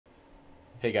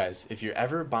Hey guys, if you're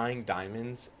ever buying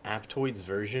diamonds, Aptoide's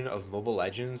version of Mobile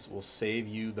Legends will save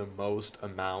you the most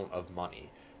amount of money.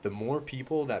 The more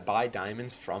people that buy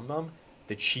diamonds from them,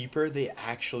 the cheaper they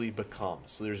actually become.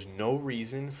 So there's no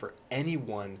reason for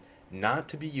anyone not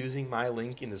to be using my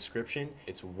link in the description.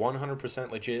 It's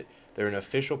 100% legit. They're an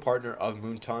official partner of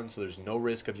Moonton, so there's no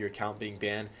risk of your account being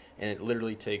banned, and it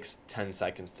literally takes 10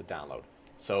 seconds to download.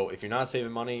 So if you're not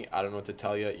saving money, I don't know what to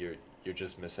tell you. You're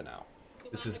just missing out.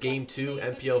 This is game 2,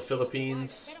 MPL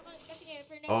Philippines.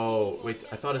 Oh, wait,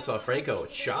 I thought I saw Franco.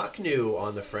 Shhhhhhh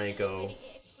on the Franco.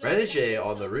 Renege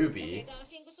on the Ruby.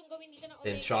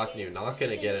 And Shhhhhhh not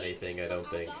going to get anything, I don't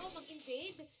think.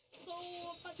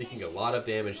 Taking a lot of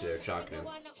damage there, Shhhhhhh.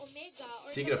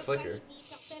 Taking a flicker.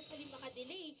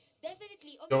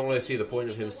 Don't really see the point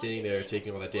of him standing there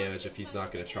taking all that damage if he's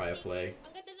not going to try a play.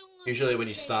 Usually when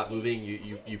you stop moving,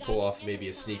 you pull off maybe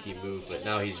a sneaky move, but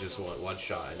now he's just one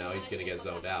shot, and now he's going to get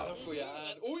zoned out.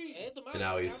 And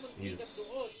now he's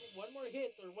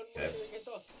okay.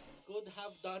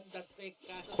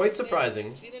 Quite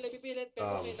surprising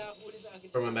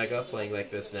from a Mega playing like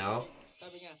this now.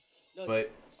 But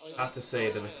I have to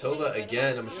say, the Matilda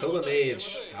again, a Matilda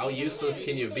mage, how useless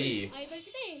can you be?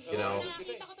 You know.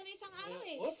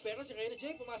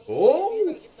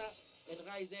 Oh!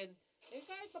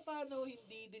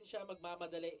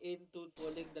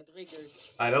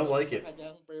 I don't like it.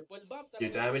 Your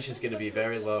damage is going to be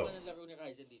very low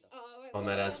on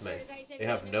that Esme. They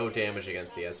have no damage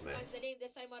against the Esme.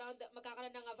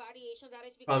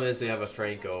 Problem is they have a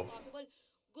Franco.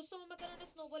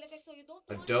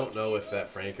 I don't know if that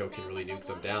Franco can really nuke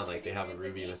them down like they have a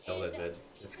Ruby Matilda mid.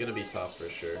 It's going to be tough for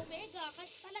sure.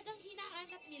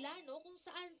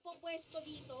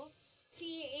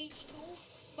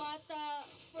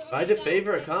 If I had to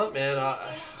favor a comp, man,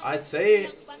 I'd say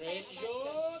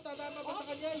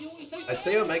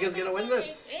Omega's gonna win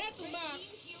this.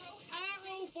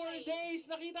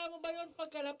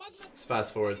 Let's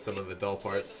fast forward some of the dull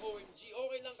parts.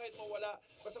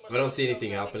 If I don't see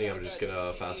anything happening, I'm just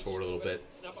gonna fast forward a little bit.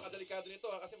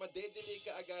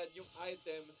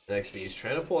 Nxpe is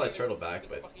trying to pull that turtle back,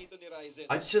 but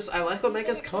I like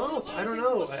Omega's comp. I don't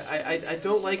know. I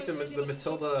don't like the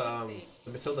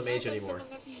Matilda mage anymore.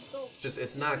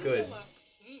 It's not good.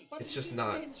 It's just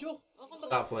not.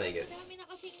 Stop playing it.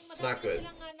 It's not good.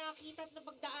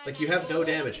 Like, you have no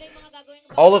damage.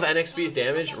 All of Nxpe's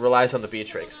damage relies on the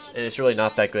Beatrix, and it's really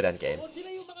not that good endgame.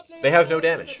 They have no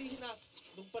damage.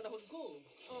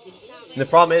 And the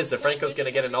problem is, the Franco's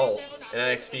gonna get an ult, and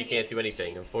Nxpe can't do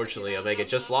anything. Unfortunately, Omega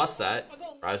just lost that.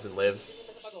 Ryzen lives.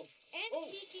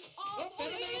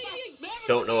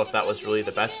 Don't know if that was really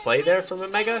the best play there from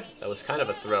Omega. That was kind of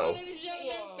a throw.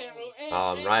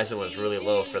 Ryzen was really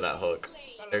low for that hook.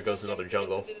 There goes another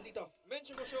jungle.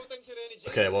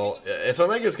 Okay, well, if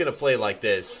Omega's gonna play like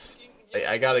this,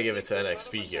 I gotta give it to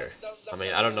Nxpe here. I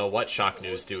mean, I don't know what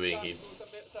Shhhhh's doing. He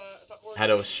had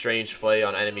a strange play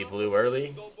on enemy blue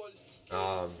early.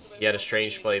 He had a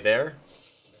strange play there.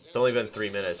 It's only been 3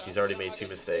 minutes. He's already made 2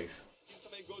 mistakes.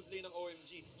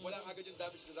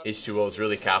 H2O is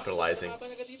really capitalizing.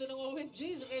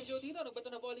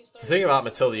 The thing about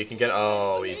Matilda, you can get...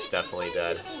 Oh, he's definitely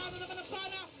dead.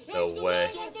 No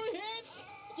way.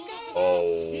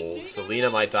 Oh, Selena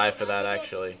might die for that,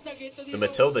 actually. The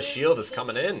Matilda shield is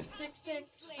coming in.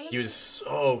 He was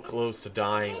so close to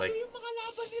dying. Like,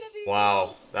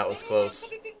 wow, that was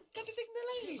close.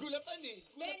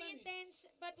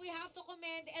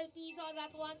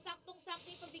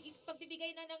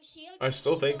 I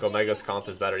still think Omega's comp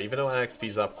is better, even though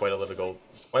NXP's up quite a lot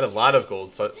of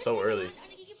gold so early.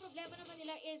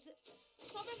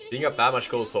 Being up that much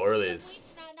gold so early is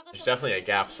there's definitely a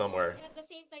gap somewhere.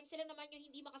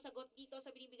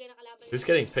 Who's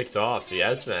getting picked off? The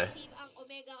Esme.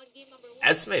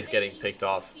 Esme's getting picked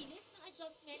off.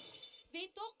 They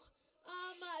took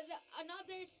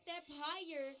another step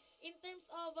higher in terms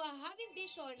of having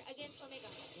vision against Omega.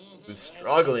 Who's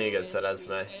struggling against that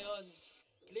Esme.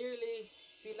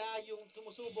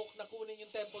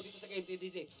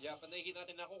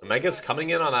 Omega's coming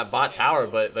in on that bot tower,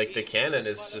 but like the cannon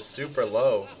is just super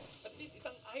low.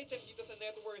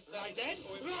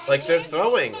 Like, they're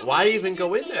throwing. Why even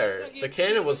go in there? The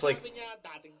cannon was like 10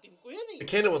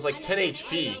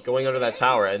 HP going under that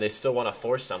tower, and they still want to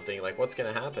force something. Like, what's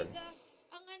gonna happen?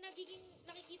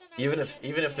 Even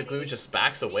if the glue just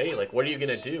backs away, like, what are you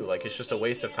gonna do? Like, it's just a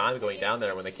waste of time going down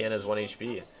there when the cannon is 1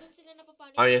 HP.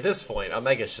 I mean, at this point,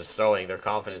 Omega's just throwing. Their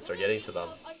confidence are getting to them.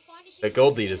 The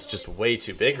gold lead is just way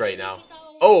too big right now.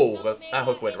 Oh, that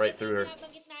hook went right through her.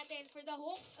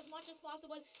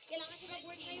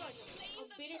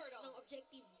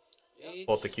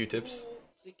 Both the Q-tips.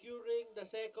 securing the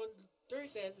second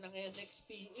turtle ng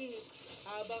NXPE.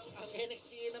 Habang ang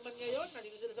NXPE naman ngayon,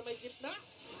 nandito sila sa may gitna.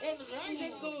 And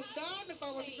Ryzen goes down.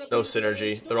 Nagpapasok na No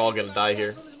synergy. They're all gonna die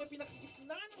here.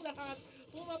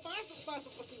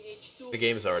 Pumapasok-pasok pa si H2. The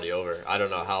game's already over. I don't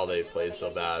know how they played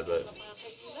so bad, but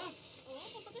Oo,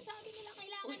 kumbaga sabi nila,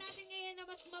 kailangan natin ngayon na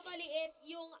mas mabaliit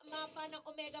yung mapa ng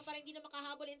Omega para hindi na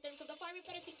makahabol in terms of the farming.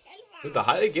 Pero si Kelra, dude, the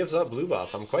Hylia gives up blue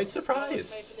buff. I'm quite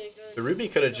surprised. The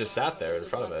Ruby could have just sat there in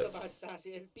front of it. Basta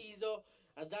si El Piso,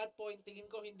 at that point,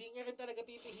 tingin ko, hindi niya rin talaga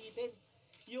pipihitin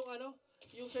yung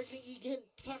yung circling eagle.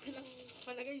 Bakit lang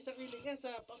palagay yung sarili niya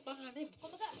sa pampanganib?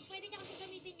 kumbaga, pwede niya kasi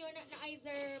gamitin yun na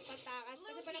either pantakas.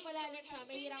 Kasi pa napalalim siya,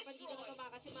 mahirapan dito na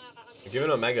tumakas yung mga kakampi.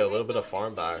 Giving Omega a little bit of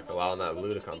farm back, allowing that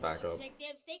blue to come back up.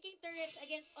 Objectives, taking turrets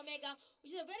against Omega,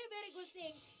 which is a very, very good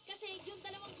thing. Kasi yung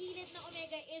dalawang gilid ng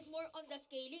Omega is more on the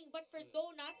scaling. But for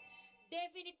Donut,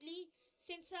 definitely,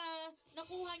 since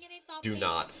nakuha niya na yung top Do lane,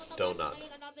 not. mas Do mataas not. siya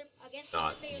ngayon against Not.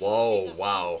 other players ng Whoa, Omega.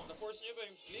 wow. Na-force niya ba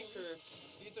yung flicker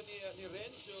dito ni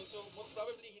Renzo? So, most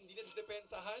probably, hindi na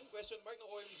depensahan, question mark ng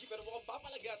OMG, pero mukhang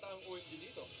papalagata ang OMG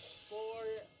dito.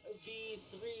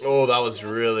 4v3. Oh, that was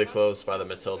really close by the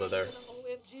Matilda there. Ng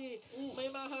OMG. May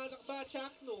mahanak ba,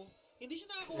 Chakno? Hindi siya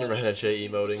nakakuha. Renege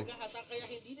emoting. Pagkahatak, kaya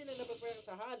hindi nila napapera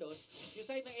sa halos. Yung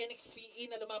side ng NXPE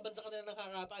na lumaban sa kanila ng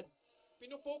harapan.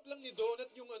 Pinupoke lang ni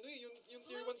Donut yung yung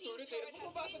tier 1 turret eh. At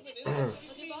bumabasag na nila.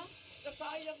 Diba?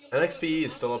 Nasayang yung NXPE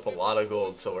is still up a lot of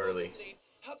gold so early.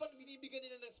 Habang binibigyan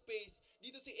nila ng space,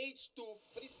 dito si H2,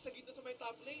 pati sa gitna sa may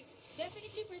top lane.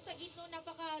 Definitely for Sagito,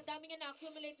 napakadami nga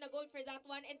na-accumulate na gold for that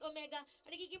one. And Omega,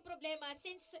 ang nagiging problema,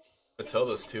 since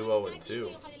Matilda's 2-0 and 2.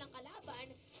 yung kanilang kalaban,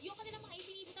 yung kanilang mga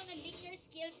itinititaw na linear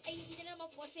skills ay hindi nila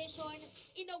ma-possession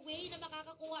in a way na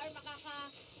makakakuha or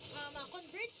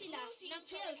makaka-convert sila ng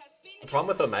kills. The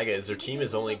problem with Omega is their team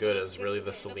is only good as really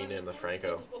the Selena and the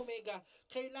Franco. Omega,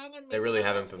 kailangan They really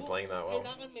haven't been playing that well.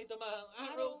 Kailangan may tumahang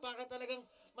araw para talagang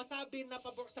masabi na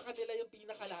pabor sa kanila yung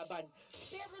pinakalaban.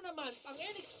 Pero naman, ang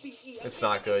NXPE... It's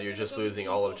not good. You're just losing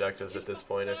all objectives at this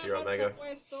point if you're Omega. Sa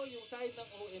pwesto yung side ng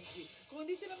OMG. Kung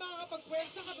hindi sila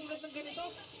makakapagpwersa katulad ng ganito,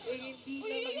 eh hindi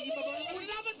na magiging pabor ang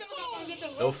laban, pero napakaganda.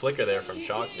 No flicker there from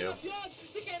Chalk New.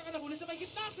 Si Kera nahuli sa may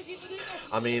gitna, sa gitna dito.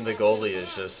 I mean, the goalie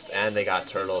is just... And they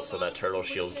got Turtle, so that Turtle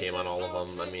shield came on all of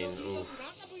them. I mean, oof.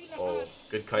 Oh,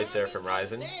 good kites there from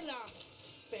Ryzen.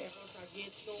 Pero sa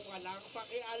gitno, walang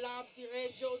pakialam si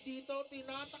Regio dito.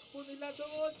 Tinatakbo nila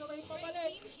doon sa may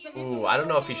pabalik. Ooh, I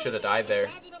don't know if he should have died there.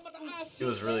 He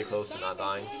was really close to not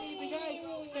dying.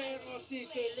 Pero si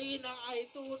Selena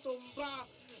ay tutumba.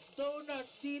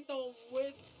 Donut dito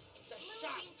with the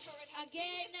shot.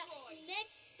 Again,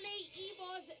 next play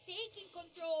Evo's taking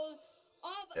control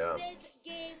of Yeah. this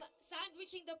game,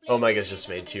 sandwiching the play. Omega's just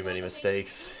made too many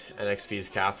mistakes. NXP's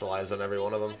capitalized on every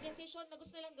one of them. Decision na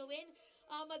gusto nilang gawin.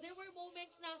 There were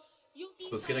moments na yung team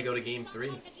Who's gonna go to game 3?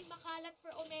 naging makalat for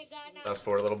Omega na Fast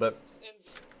forward a little bit. And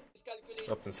is calculated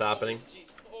Nothing's happening.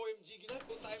 OMG,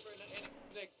 ginagawa timer ng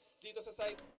NX dito sa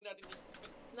side natin.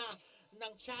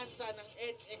 ng tsansa ng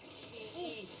NXPE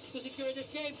to secure this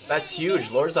game. That's huge.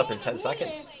 Lord's up in 10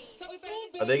 seconds.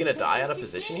 Are they gonna die out of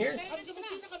position here?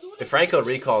 If Franco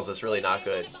recalls, it's really not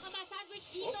good. baka ma-sandwich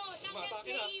dito ng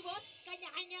Nxpe Evos,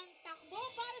 kanya-kanyang takbo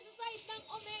para sa side ng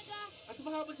Omega. At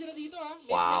tumahabol sila dito ha.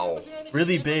 Wow.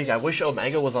 Really big. I wish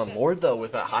Omega was on Lord though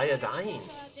with that Haya dying.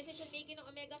 Sa decision making ng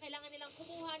Omega, kailangan nilang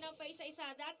kumuha ng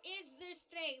paisa-isa. That is their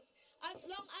strength. As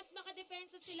long as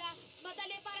makadepensa sila,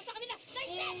 madali para sa kanila.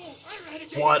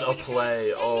 Nice! What a play.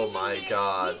 Oh my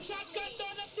god.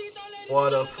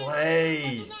 What a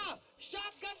play.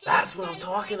 That's what I'm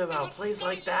talking about. Plays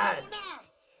like that.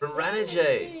 From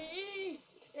Renege.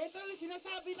 Ito yung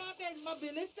sinasabi natin,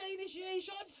 mabilis na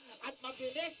initiation at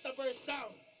mabilis na burst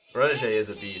down. Renege is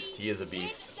a beast. He is a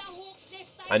beast.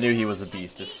 I knew he was a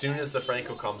beast. As soon as the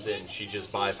Franco comes in, she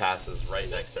just bypasses right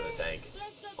next to the tank.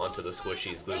 Onto the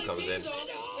squishies, glue comes in.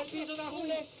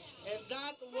 And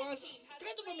that was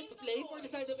kind of a misplay for the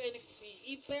side of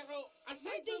NXPE. Pero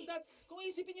aside from that, kung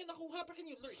isipin nyo, nakuha pa rin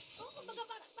yung lurch. Kumbaga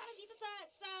parang dito sa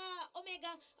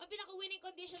Omega, ang pinaka-winning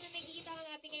condition na nakikita ka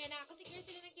natin ngayon na kasi clear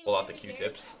sila ng kill. Pull out the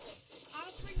Q-tips.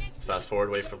 Fast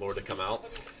forward, wait for Lord to come out.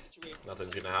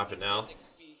 Nothing's gonna happen now.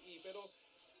 Pero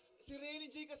si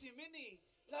Renege kasi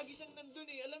lagi siyang nandun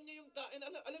eh. Alam niya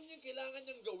alam niya yung kailangan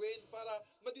niyang gawin para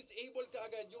ma-disable ka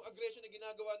agad yung aggression na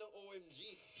ginagawa ng OMG.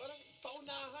 Parang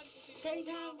paunahan kung sino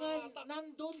Kailangan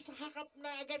nandun sa harap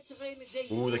na agad si Renege.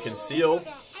 Ooh, the conceal.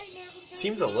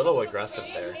 Seems a little aggressive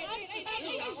there.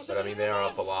 But I mean, they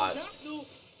are up a lot.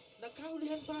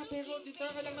 Nagkahulihan pa pero dito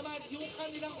ka lang naman yung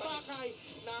kanilang pakay.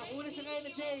 Nahuli si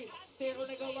Renege pero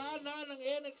nagawa na ng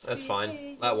NXP. That's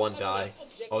fine. Let one die.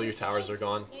 All your towers are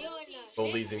gone. Ngayon,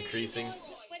 Gold lead's next increasing.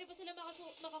 phase, pwede pa sila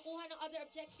makakuha ng other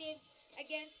objectives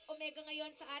against Omega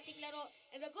ngayon sa ating laro.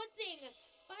 And the good thing,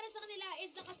 para sa kanila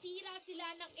is nakasira sila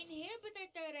ng inhibitor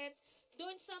turret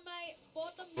doon sa may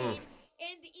bottom lane.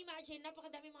 And imagine,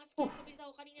 napakadami mga skills na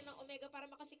binitaw kanina ng Omega para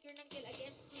makasecure ng kill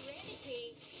against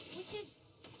Nxpe, which is,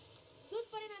 doon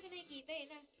pa rin natin nakikita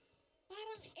na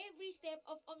parang every step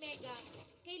of Omega,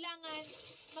 kailangan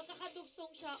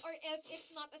magkakadugsong siya or else it's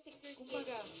not a secure kill.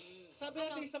 Kumbaga, sabi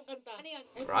na sa isang kanta. Ano yun?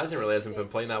 Ryzen really hasn't been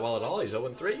playing that well at all. He's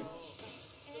 0-3.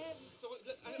 So,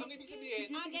 ang ibig sabihin,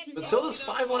 Matilda's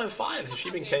 5-1 and 5. Has she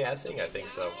been KSing? I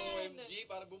think so. OMG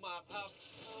para bumakap.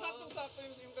 Saktong-sakto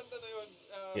yung kanta na yun.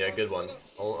 Yeah, good one.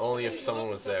 Only if someone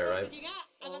was there, right? Hindi nga,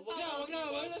 anong Wag na.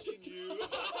 Watching you.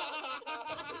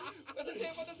 Kasi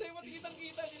semot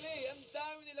kitang-kita nila eh. Ang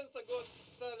dami nilang sagot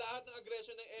sa lahat ng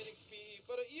aggression ng Nxpe.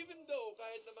 Pero even though,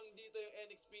 kahit namang dito yung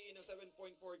Nxpe ng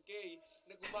 7.4K,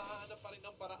 nagmahahanap pa rin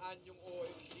ng paraan yung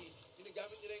OMG.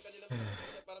 Ginagamit nila yung kanilang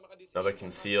para makadisable. Another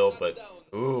conceal, but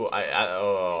ooh,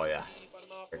 oh yeah.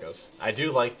 There it goes. I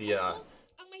do like the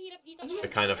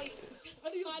kind of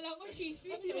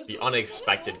the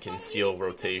unexpected conceal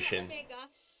rotation.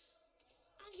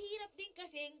 Ang hirap din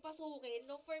kasing pasukin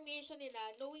nung formation nila,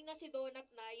 knowing na si Donut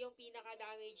na yung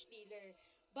pinaka-damage dealer.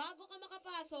 Bago ka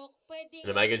makapasok, pwedeng...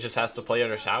 The Omega just has to play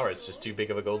under tower. It's just too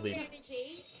big of a gold lead.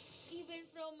 Even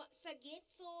from Sagit,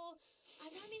 so... Ang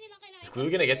dami nilang kailangan... Is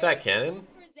Glue gonna get that cannon?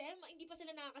 For them, hindi pa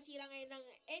sila nakakasira ngayon ng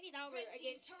any tower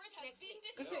against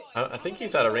Nxpe. I think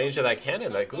he's out of range of that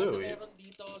cannon, that Glue. Meron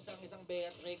dito sa isang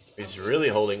Beatrix. He's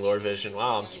really holding Lord Vision.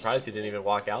 Wow, I'm surprised he didn't even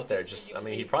walk out there. Just, I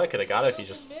mean, he probably could have got it if he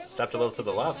just stepped a little to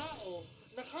the left.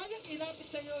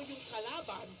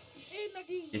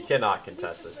 You cannot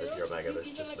contest this if you're Omega. There's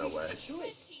just no way.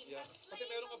 Yeah. Pati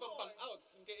meron ka bang pang-out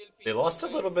yung kay LP. They lost a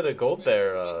little bit of gold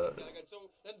there, So,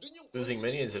 nandun yung losing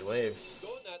minions in waves,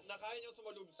 Donut na kaya niyang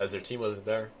sumalubs. as their team wasn't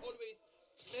there. Always,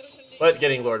 meron siyang But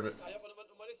getting Lord kaya ko naman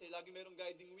umalis eh. Lagi merong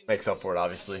guiding wind. makes up for it,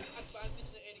 obviously.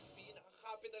 Advantage na Nxpe,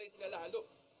 nakaka-capitalize sila lalo.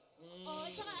 Oh,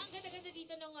 at saka ang ganda-ganda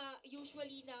dito ng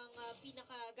usually ng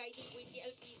pinaka-guiding wind ni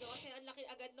Alpizo kasi ang laki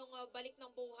agad ng balik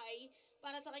ng buhay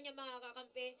para sa kanya mga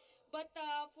kakampi. But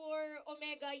for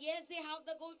Omega, yes, they have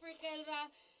the gold for Kelra.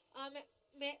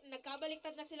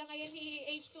 Nagkabaliktad na sila ngayon ni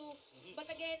H2. But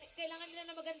again, kailangan nila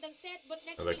na magandang set. But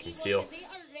next Another week, conceal. they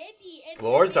are ready. And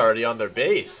Lord's already on their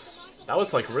base. That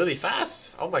was like really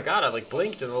fast. Oh my god, I like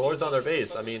blinked and the Lord's on their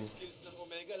base. I mean,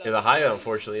 yeah, the Haya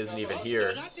unfortunately isn't even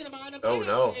here. Oh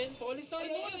no.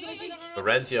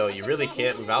 Lorenzo, you really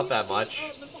can't move out that much.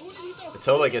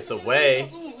 Matola gets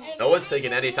away. No one's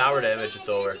taking any tower damage,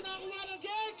 it's over.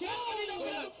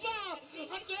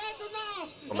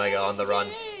 Omega on the run.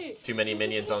 Too many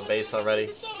minions on base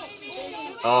already.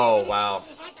 Oh, wow.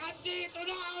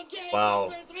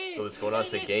 Wow. So it's going on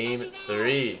to game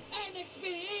 3.